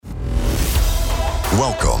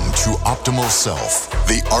Welcome to Optimal Self,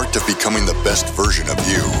 the art of becoming the best version of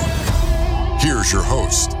you. Here's your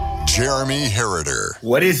host, Jeremy Herriter.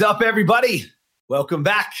 What is up, everybody? Welcome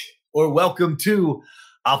back, or welcome to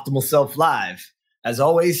Optimal Self Live. As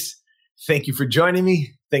always, thank you for joining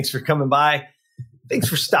me. Thanks for coming by. Thanks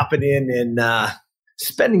for stopping in and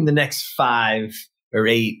spending the next 5 or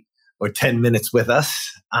 8 or 10 minutes with us.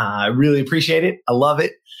 I really appreciate it. I love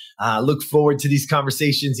it. Look forward to these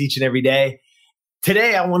conversations each and every day.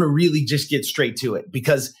 Today, I want to really just get straight to it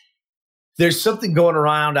because there's something going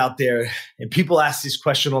around out there and people ask this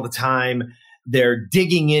question all the time. They're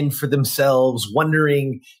digging in for themselves,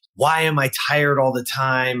 wondering, why am I tired all the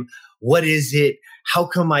time? What is it? How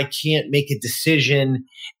come I can't make a decision?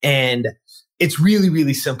 And it's really,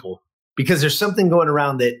 really simple because there's something going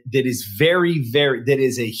around that is that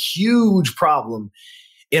is a huge problem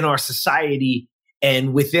in our society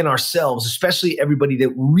and within ourselves, especially everybody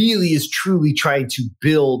that really is truly trying to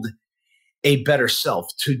build a better self,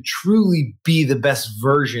 to truly be the best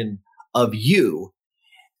version of you.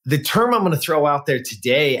 The term I'm going to throw out there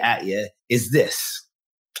today at you is this.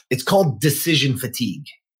 It's called decision fatigue.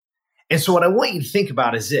 And so what I want you to think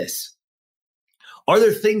about is this. Are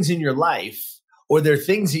there things in your life or there are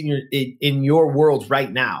things in your world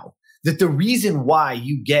right now that the reason why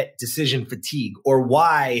you get decision fatigue or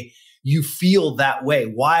why you feel that way,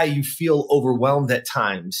 why you feel overwhelmed at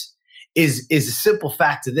times is a simple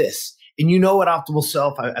fact of this. And you know what, Optimal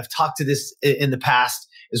Self, I've talked to this in the past,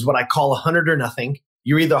 is what I call 100 or nothing.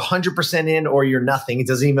 You're either 100% in or you're nothing. It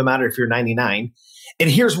doesn't even matter if you're 99. And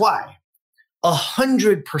here's why.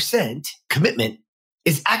 100% commitment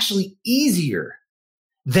is actually easier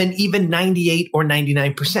than even 98 or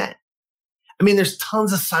 99%. I mean, there's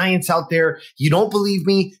tons of science out there. You don't believe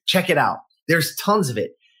me? Check it out. There's tons of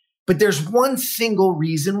it. But there's one single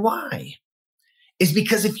reason why. Is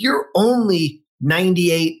because if you're only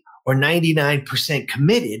 98 or 99%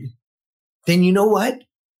 committed, then you know what?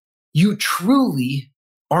 You truly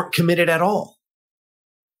aren't committed at all.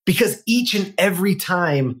 Because each and every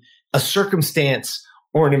time a circumstance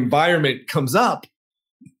or an environment comes up,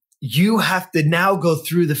 you have to now go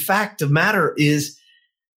through the fact of matter is,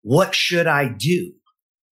 what should I do?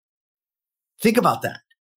 Think about that.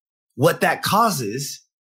 What that causes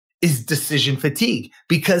is decision fatigue,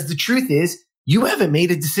 because the truth is you haven't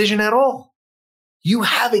made a decision at all. You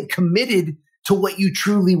haven't committed to what you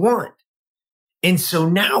truly want. And so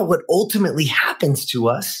now what ultimately happens to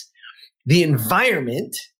us, the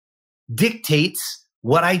environment dictates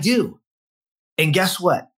what I do. And guess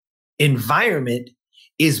what? Environment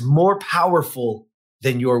is more powerful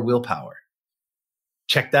than your willpower.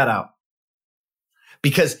 Check that out.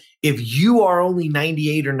 Because if you are only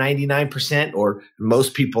 98 or 99%, or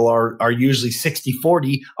most people are usually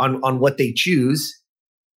 60-40 on what they choose,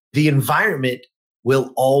 the environment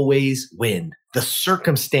will always win. The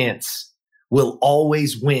circumstance will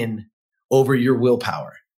always win over your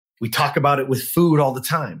willpower. We talk about it with food all the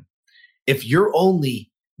time. If you're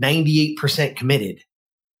only 98% committed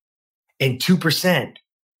and 2%,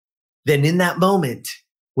 then in that moment,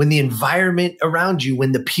 when the environment around you,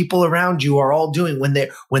 when the people around you are all doing,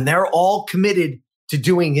 when they're all committed to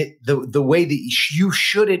doing it the way that you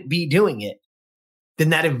shouldn't be doing it, then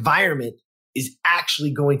that environment is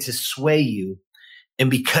actually going to sway you. And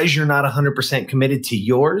because you're not 100% committed to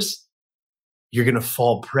yours, you're going to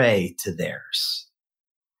fall prey to theirs.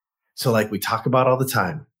 So like we talk about all the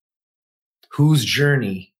time, whose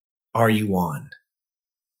journey are you on?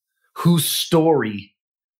 Whose story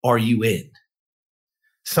are you in?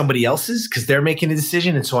 Somebody else's because they're making a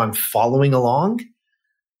decision and so I'm following along?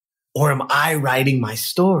 Or am I writing my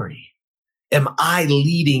story? Am I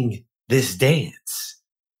leading this dance?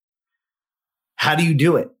 How do you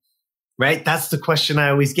do it? Right? That's the question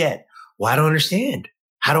I always get. Well, I don't understand.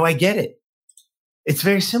 How do I get it? It's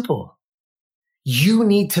very simple. You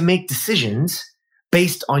need to make decisions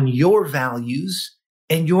based on your values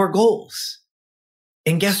and your goals.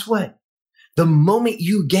 And guess what? The moment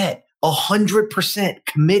you get 100%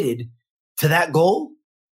 committed to that goal,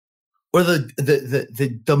 or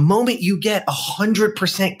the moment you get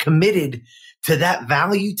 100% committed to that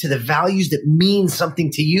value, to the values that mean something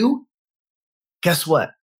to you, guess what?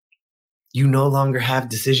 You no longer have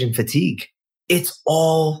decision fatigue. It's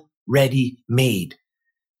already made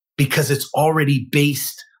because it's already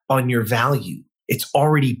based on your value. It's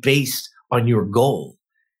already based on your goal.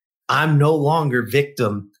 I'm no longer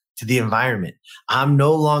victim to the environment. I'm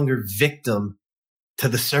no longer victim to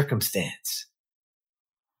the circumstance.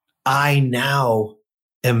 I now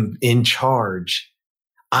am in charge.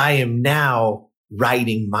 I am now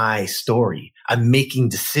writing my story. I'm making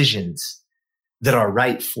decisions that are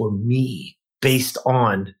right for me, based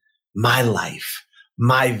on my life,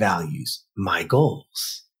 my values, my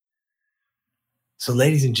goals. So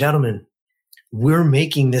ladies and gentlemen, we're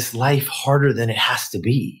making this life harder than it has to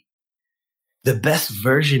be. The best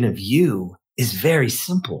version of you is very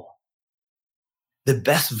simple. The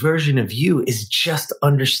best version of you is just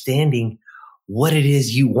understanding what it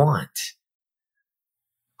is you want,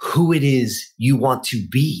 who it is you want to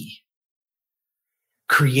be.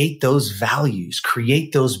 Create those values,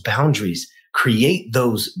 create those boundaries, create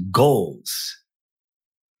those goals,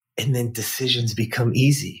 and then decisions become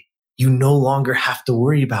easy. You no longer have to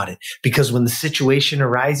worry about it, because when the situation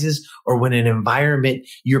arises or when an environment,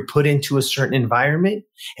 you're put into a certain environment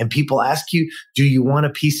and people ask you, do you want a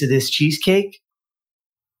piece of this cheesecake?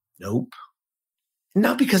 Nope.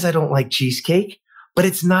 Not because I don't like cheesecake, but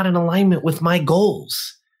it's not in alignment with my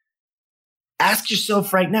goals. Ask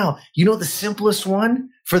yourself right now, you know the simplest one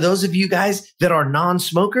for those of you guys that are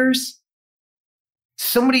non-smokers?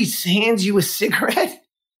 Somebody hands you a cigarette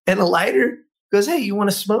and a lighter, goes, hey, you want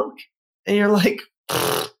to smoke? And you're like,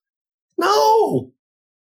 no,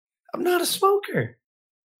 I'm not a smoker.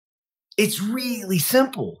 It's really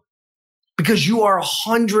simple because you are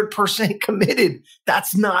 100% committed.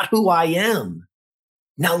 That's not who I am.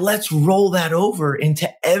 Now let's roll that over into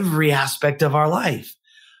every aspect of our life.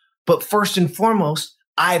 But first and foremost,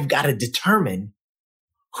 I've got to determine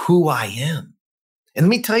who I am. And let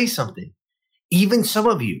me tell you something. Even some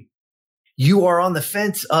of you, you are on the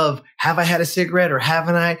fence of, have I had a cigarette or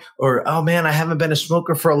haven't I? Or, oh man, I haven't been a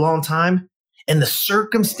smoker for a long time. And the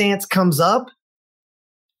circumstance comes up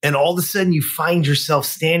and all of a sudden you find yourself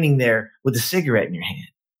standing there with a cigarette in your hand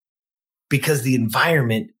because the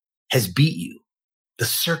environment has beat you. The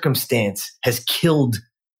circumstance has killed,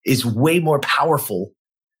 is way more powerful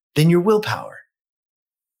than your willpower.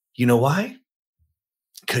 You know why?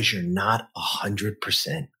 Because you're not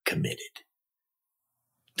 100% committed.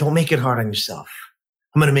 Don't make it hard on yourself.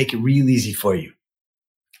 I'm going to make it real easy for you.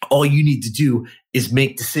 All you need to do is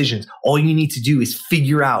make decisions. All you need to do is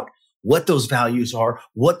figure out what those values are,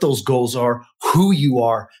 what those goals are, who you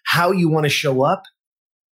are, how you want to show up,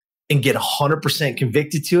 and get 100%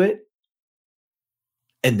 convicted to it,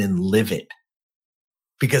 and then live it.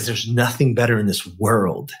 Because there's nothing better in this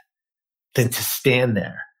world than to stand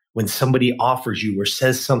there when somebody offers you or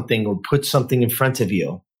says something or puts something in front of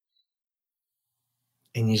you,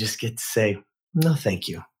 and you just get to say, no, thank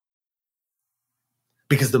you.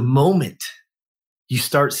 Because the moment you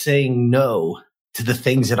start saying no to the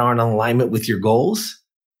things that aren't in alignment with your goals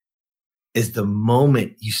is the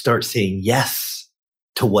moment you start saying yes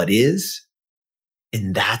to what is.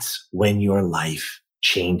 And that's when your life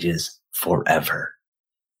changes forever.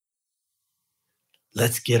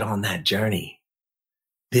 Let's get on that journey.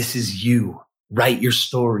 This is you. Write your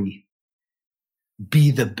story.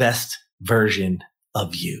 Be the best version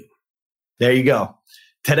of you. There you go.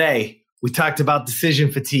 Today, we talked about decision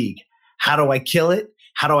fatigue. How do I kill it?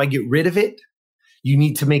 How do I get rid of it? You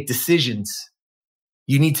need to make decisions.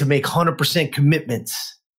 You need to make 100%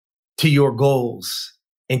 commitments to your goals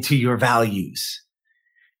and to your values.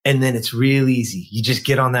 And then it's real easy. You just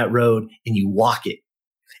get on that road and you walk it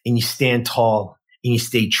and you stand tall and you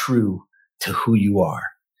stay true to who you are.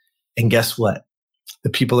 And guess what? The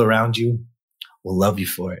people around you will love you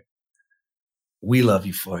for it. We love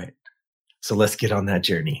you for it. So let's get on that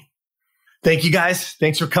journey. Thank you guys.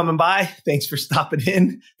 Thanks for coming by. Thanks for stopping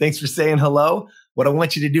in. Thanks for saying hello. What I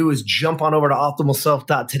want you to do is jump on over to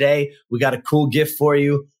optimalself.today. We got a cool gift for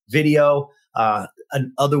you, video,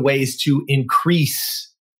 and other ways to increase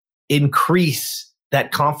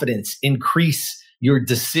that confidence, increase your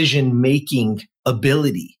decision-making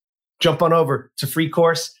ability. Jump on over. It's a free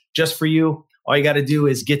course just for you. All you got to do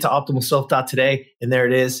is get to optimalself.today, and there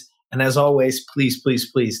it is. And as always, please, please,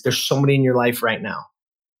 please, there's somebody in your life right now.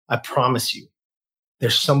 I promise you,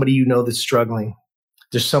 there's somebody you know that's struggling.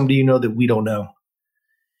 There's somebody you know that we don't know.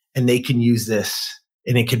 And they can use this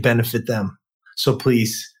and it could benefit them. So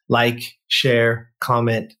please like, share,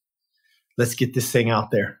 comment. Let's get this thing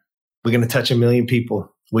out there. We're going to touch 1 million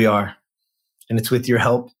people. We are. And it's with your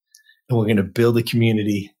help. And we're going to build a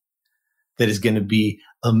community that is going to be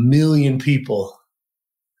 1 million people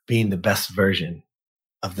being the best version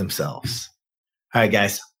of themselves. All right,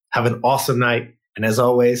 guys, have an awesome night. And as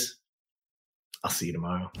always, I'll see you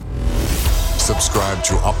tomorrow. Subscribe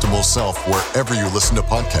to Optimal Self wherever you listen to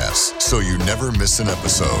podcasts so you never miss an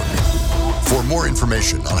episode. For more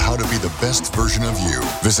information on how to be the best version of you,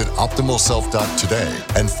 visit optimalself.today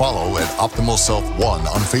and follow at Optimal Self 1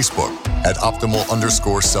 on Facebook, at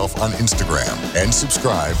Optimal_Self on Instagram, and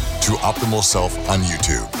subscribe to Optimal Self on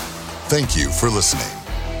YouTube. Thank you for listening.